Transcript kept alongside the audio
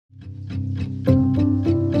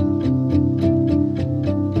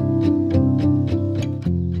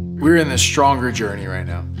we're in this stronger journey right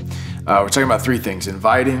now. We're talking about three things: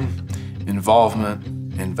 inviting, involvement,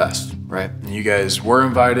 invest, right? And you guys were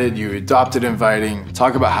invited, you adopted inviting.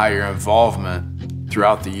 Talk about how your involvement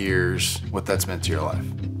throughout the years, what that's meant to your life.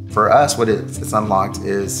 For us, what it's unlocked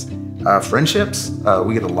is friendships.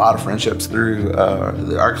 We get a lot of friendships through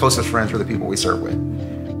our closest friends are the people we serve with.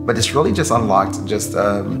 But it's really just unlocked just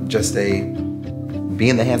be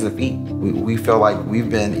in the hands and feet. We feel like we've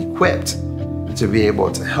been equipped to be able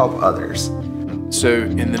to help others. So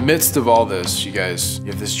in the midst of all this, you guys, you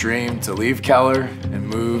have this dream to leave Keller and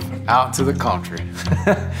move out to the country.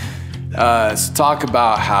 So talk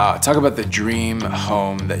about the dream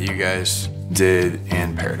home that you guys did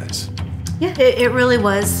in Paradise. Yeah, it really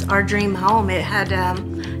was our dream home. It had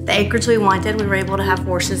the acreage we wanted. We were able to have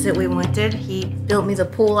horses that we wanted. He built me the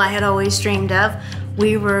pool I had always dreamed of.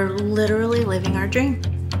 We were literally living our dream.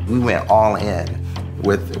 We went all in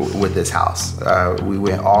with this house. We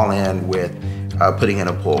went all in with putting in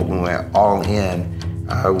a pool. We went all in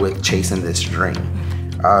with chasing this dream.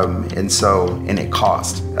 And it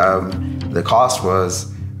cost. The cost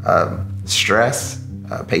was stress,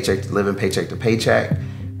 living paycheck to paycheck,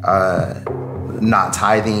 not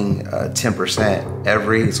tithing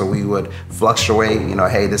 10% so we would fluctuate,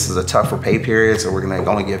 hey, this is a tougher pay period, so we're gonna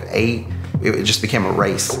only give 8. It just became a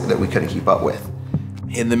race that we couldn't keep up with.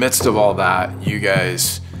 In the midst of all that, you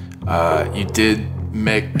guys, you did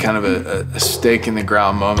make kind of a stake in the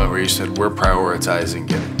ground moment where you said, we're prioritizing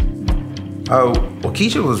giving. Oh, well,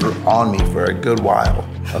 Keisha was on me for a good while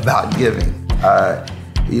about giving.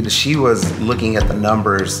 She was looking at the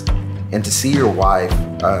numbers, and to see your wife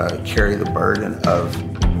carry the burden of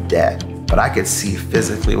debt, but I could see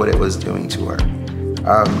physically what it was doing to her.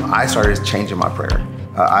 I started changing my prayer.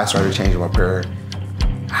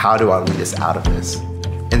 How do I lead us out of this?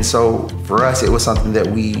 And so for us, it was something that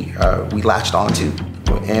we latched onto,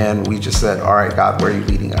 and we just said, all right, God, where are you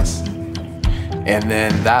leading us? And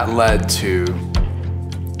then that led to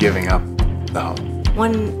giving up the home.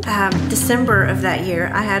 One December of that year,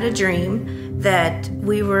 I had a dream that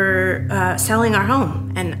we were selling our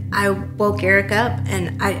home. And I woke Eric up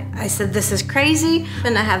and I said, this is crazy.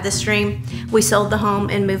 And I have this dream. We sold the home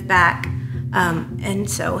and moved back. And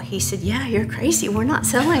so he said, yeah, you're crazy. We're not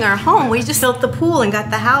selling our home. We just built the pool and got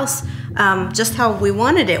the house just how we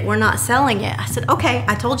wanted it. We're not selling it. I said, okay,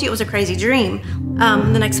 I told you it was a crazy dream.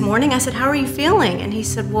 The next morning I said, how are you feeling? And he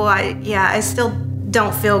said, well, I still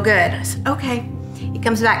don't feel good. I said, okay. He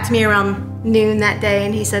comes back to me around noon that day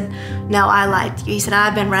and he said, no, I lied to you. He said,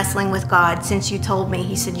 I've been wrestling with God since you told me.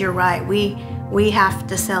 He said, you're right. We have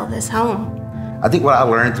to sell this home. I think what I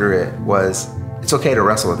learned through it was it's okay to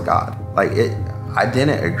wrestle with God. I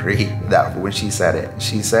didn't agree that when she said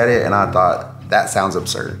it and I thought that sounds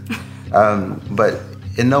absurd. But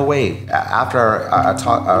in no way, after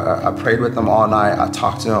I prayed with him all night, I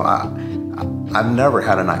talked to him, I've never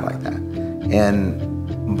had a night like that.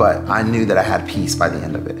 But I knew that I had peace by the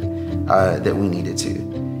end of it, that we needed to.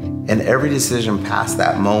 And every decision past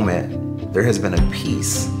that moment, there has been a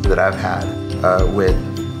peace that I've had with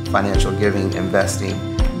financial giving, investing,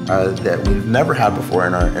 that we've never had before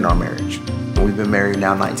in our marriage. And we've been married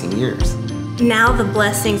now 19 years. Now the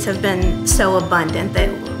blessings have been so abundant that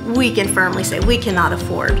we can firmly say we cannot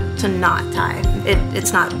afford to not tithe.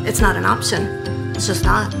 It's not an option. It's just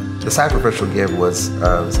not. The sacrificial give was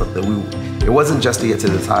something it wasn't just to get to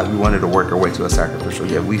the tithe. We wanted to work our way to a sacrificial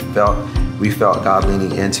give. We felt God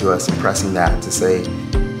leaning into us and pressing that to say,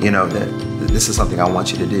 that this is something I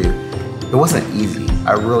want you to do. It wasn't easy.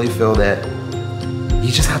 I really feel that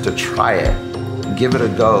you just have to try it, give it a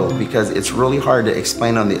go, because it's really hard to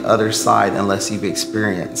explain on the other side unless you've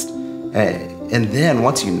experienced. And then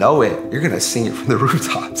once you know it, you're gonna sing it from the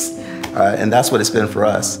rooftops. And that's what it's been for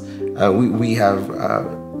us. We have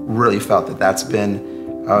really felt that that's been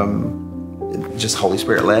just Holy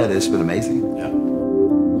Spirit led. It's been amazing. Yeah.